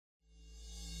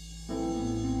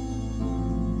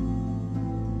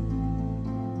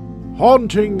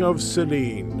Haunting of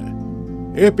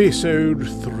Selene, Episode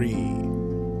 3,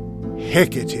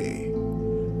 Hecate,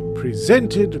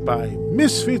 presented by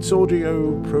Misfits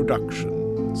Audio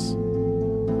Productions.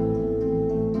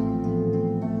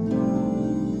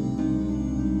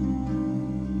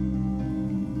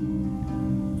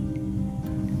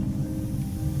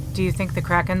 Do you think the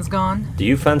Kraken's gone? Do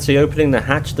you fancy opening the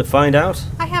hatch to find out?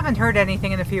 I haven't heard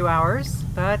anything in a few hours,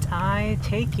 but I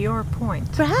take your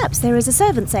point. Perhaps there is a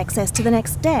servant's access to the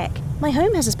next deck. My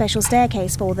home has a special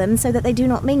staircase for them so that they do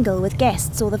not mingle with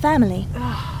guests or the family.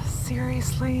 Ugh,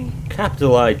 seriously?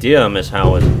 Capital idea, Miss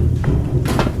Howard.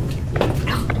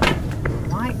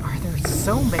 Why are there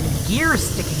so many gears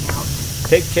sticking out?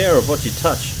 Take care of what you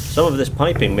touch. Some of this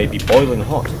piping may be boiling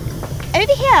hot.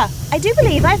 Over here! I do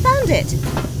believe I found it!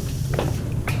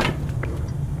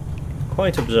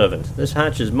 Quite observant. This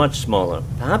hatch is much smaller,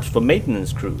 perhaps for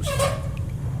maintenance crews.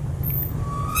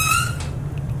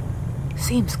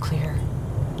 Seems clear.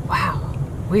 Wow,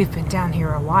 we've been down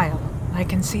here a while. I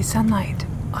can see sunlight.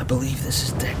 I believe this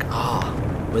is deck R,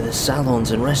 where the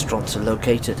salons and restaurants are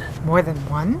located. More than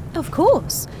one? Of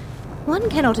course. One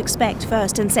cannot expect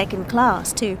first and second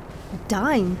class to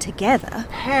dine together.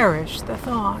 Perish the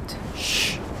thought.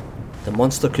 Shh! The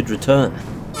monster could return.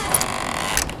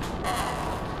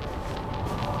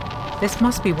 This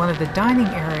must be one of the dining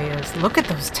areas. Look at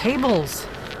those tables.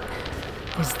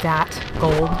 Is that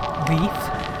gold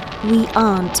leaf? We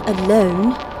aren't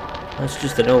alone. That's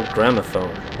just an old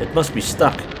gramophone. It must be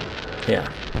stuck. Here.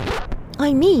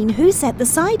 I mean, who set the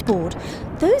sideboard?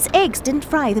 Those eggs didn't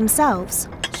fry themselves.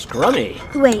 Scrummy!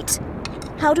 Wait,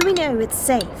 how do we know it's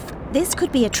safe? This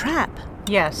could be a trap.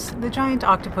 Yes, the giant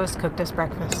octopus cooked us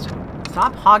breakfast.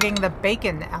 Stop hogging the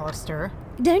bacon, Alistair.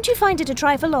 Don't you find it a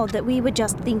trifle odd that we were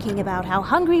just thinking about how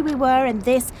hungry we were and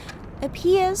this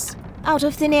appears out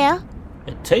of thin air?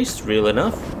 It tastes real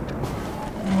enough.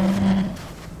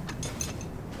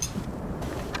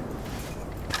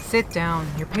 Sit down.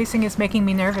 Your pacing is making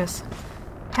me nervous.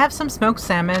 Have some smoked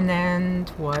salmon and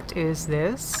what is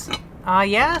this?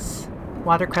 Yes.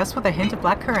 Watercress with a hint of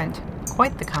blackcurrant.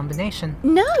 Quite the combination.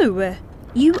 No!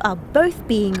 You are both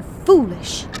being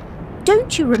foolish.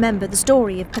 Don't you remember the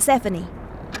story of Persephone?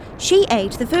 She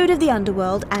ate the food of the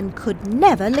underworld and could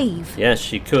never leave. Yes,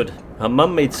 she could. Her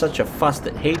mum made such a fuss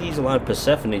that Hades allowed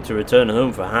Persephone to return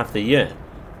home for half the year.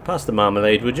 Pass the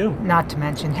marmalade, would you? Not to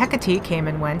mention Hecate came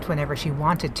and went whenever she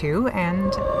wanted to,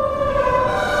 and...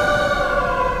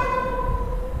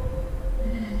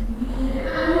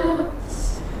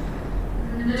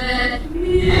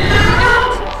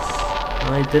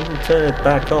 I didn't turn it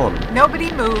back on.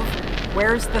 Nobody move.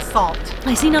 Where's the salt?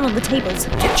 I see none on the tables.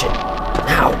 Kitchen!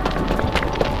 Now!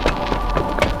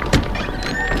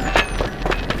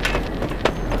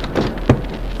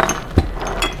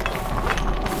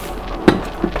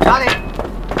 Got it.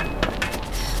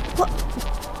 What?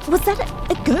 Was that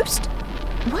a ghost?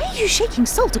 Why are you shaking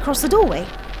salt across the doorway?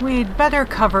 We'd better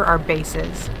cover our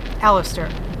bases. Alistair,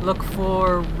 look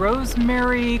for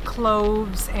rosemary,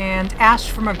 cloves, and ash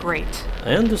from a grate.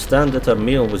 I understand that our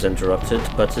meal was interrupted,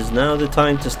 but is now the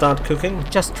time to start cooking?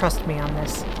 Just trust me on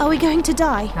this. Are we going to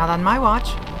die? Not on my watch.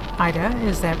 Ida,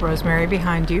 is that rosemary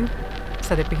behind you?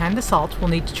 Set it behind the salt. We'll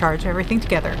need to charge everything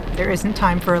together. There isn't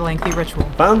time for a lengthy ritual.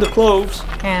 Found the cloves!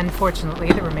 And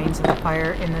fortunately, the remains of the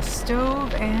fire in the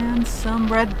stove and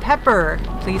some red pepper.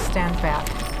 Please stand back.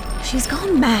 She's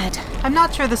gone mad. I'm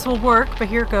not sure this will work, but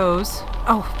here goes.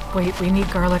 Oh, wait, we need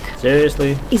garlic.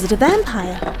 Seriously? Is it a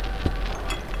vampire?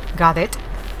 Got it.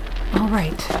 All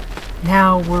right.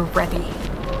 Now we're ready.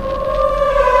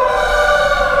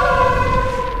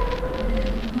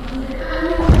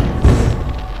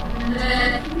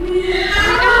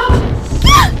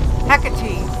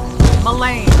 Hecate,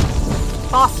 Selene,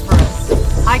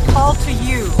 Phosphorus, I call to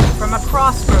you from a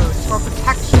crossroads for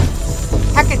protection.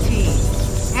 Hecate,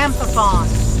 Amphiphon,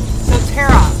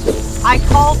 Sotera, I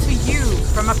call to you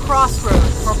from a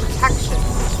crossroads for protection.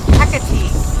 Hecate,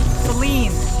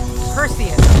 Selene,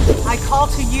 Perseus, I call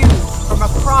to you from a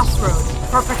crossroad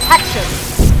for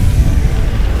protection.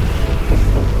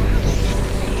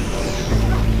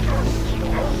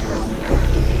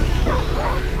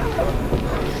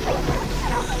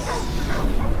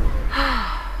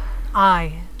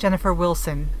 I, Jennifer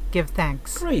Wilson, give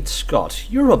thanks. Great Scott,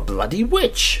 you're a bloody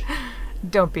witch!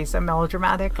 Don't be so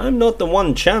melodramatic. I'm not the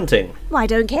one chanting. Well, I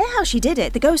don't care how she did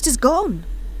it. The ghost is gone.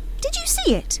 Did you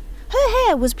see it? Her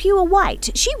hair was pure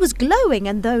white. She was glowing,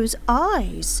 and those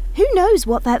eyes. Who knows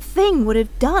what that thing would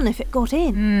have done if it got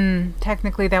in?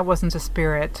 Technically that wasn't a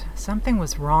spirit. Something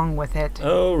was wrong with it.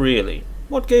 Oh, really?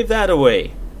 What gave that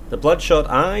away? The bloodshot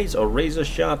eyes or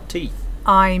razor-sharp teeth?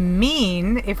 I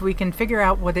mean, if we can figure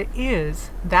out what it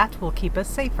is, that will keep us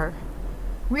safer.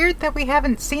 Weird that we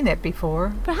haven't seen it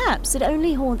before. Perhaps it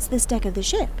only haunts this deck of the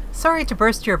ship. Sorry to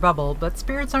burst your bubble, but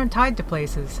spirits aren't tied to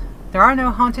places. There are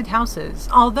no haunted houses,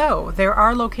 although there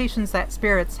are locations that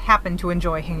spirits happen to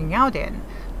enjoy hanging out in,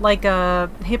 like a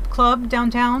hip club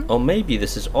downtown. Or maybe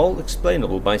this is all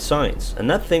explainable by science, and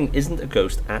that thing isn't a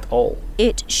ghost at all.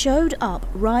 It showed up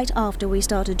right after we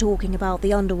started talking about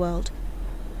the underworld.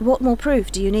 What more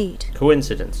proof do you need?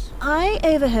 Coincidence. I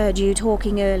overheard you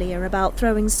talking earlier about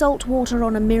throwing salt water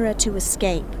on a mirror to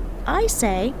escape. I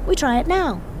say we try it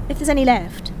now, if there's any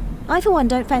left. I, for one,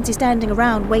 don't fancy standing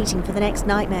around waiting for the next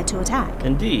nightmare to attack.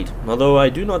 Indeed, although I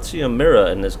do not see a mirror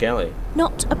in this galley.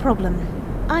 Not a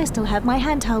problem. I still have my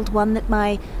handheld one that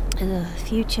my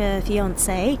future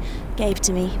fiancé gave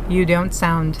to me. You don't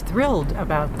sound thrilled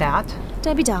about that.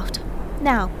 Don't be daft.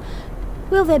 Now,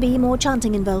 will there be more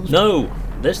chanting involved? No!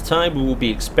 This time we will be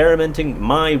experimenting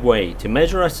my way to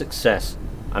measure our success.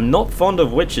 I'm not fond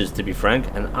of witches, to be frank,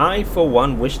 and I, for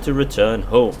one, wish to return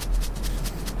home.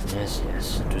 Yes,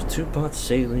 it was 2 parts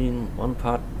saline, 1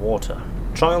 part water.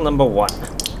 Trial number 1.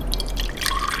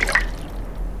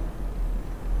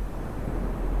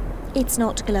 It's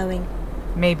not glowing.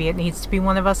 Maybe it needs to be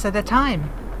one of us at a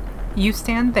time. You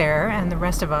stand there and the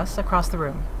rest of us across the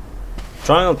room.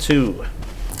 Trial 2.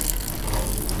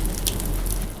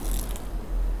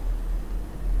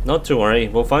 Not to worry,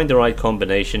 we'll find the right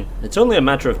combination. It's only a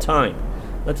matter of time.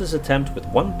 Let us attempt with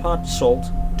 1 part salt,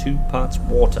 2 parts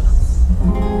water.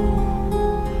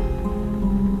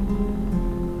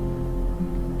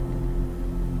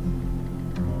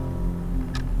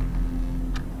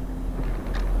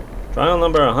 Trial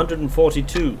number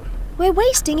 142. We're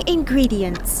wasting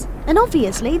ingredients. And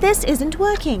obviously this isn't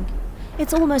working.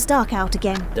 It's almost dark out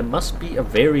again. There must be a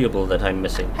variable that I'm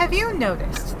missing. Have you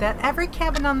noticed that every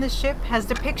cabin on this ship has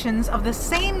depictions of the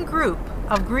same group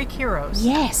of Greek heroes?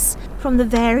 Yes. From the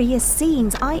various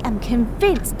scenes, I am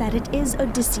convinced that it is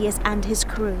Odysseus and his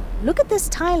crew. Look at this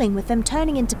tiling with them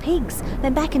turning into pigs,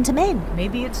 then back into men.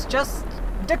 Maybe it's just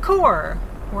decor.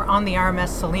 We're on the RMS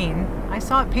Selene. I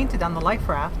saw it painted on the life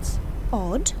rafts.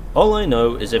 Odd. All I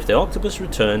know is if the octopus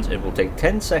returns, it will take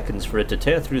 10 seconds for it to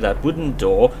tear through that wooden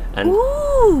door and...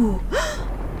 Ooh!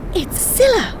 It's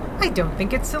Scylla! I don't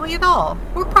think it's silly at all.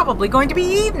 We're probably going to be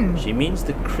eaten. She means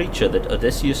the creature that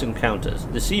Odysseus encounters,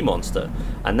 the sea monster,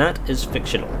 and that is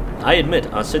fictional. I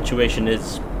admit our situation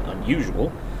is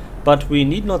unusual, but we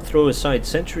need not throw aside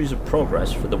centuries of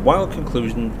progress for the wild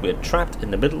conclusion we're trapped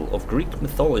in the middle of Greek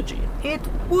mythology. It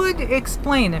would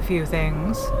explain a few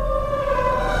things.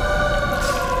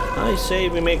 I say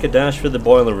we make a dash for the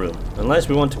boiler room, unless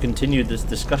we want to continue this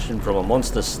discussion from a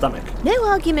monster's stomach. No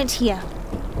argument here.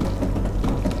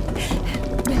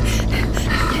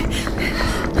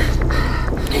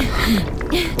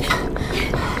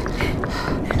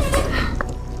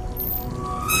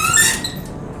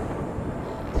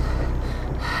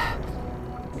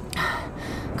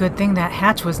 Good thing that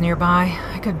hatch was nearby.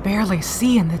 I could barely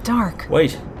see in the dark.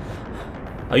 Wait.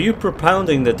 Are you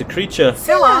propounding that the creature...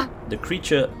 Scylla! The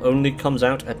creature only comes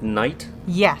out at night?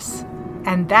 Yes,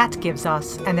 and that gives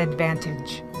us an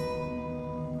advantage.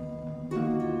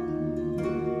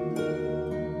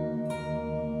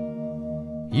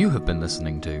 You have been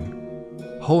listening to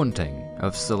Haunting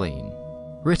of Selene,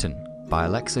 written by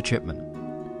Alexa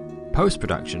Chipman,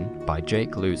 post-production by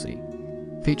Jake Lucy,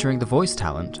 featuring the voice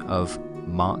talent of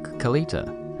Mark Kalita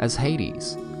as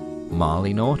Hades,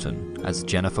 Marley Norton as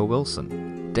Jennifer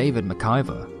Wilson, David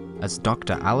McIver as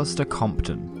Dr. Alistair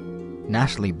Compton,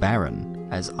 Natalie Barron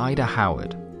as Ida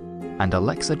Howard, and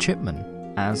Alexa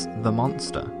Chipman as The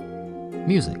Monster.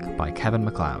 Music by Kevin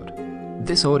MacLeod.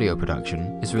 This audio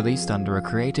production is released under a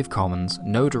Creative Commons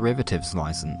No Derivatives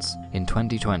license in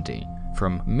 2020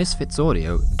 from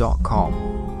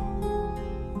misfitsaudio.com.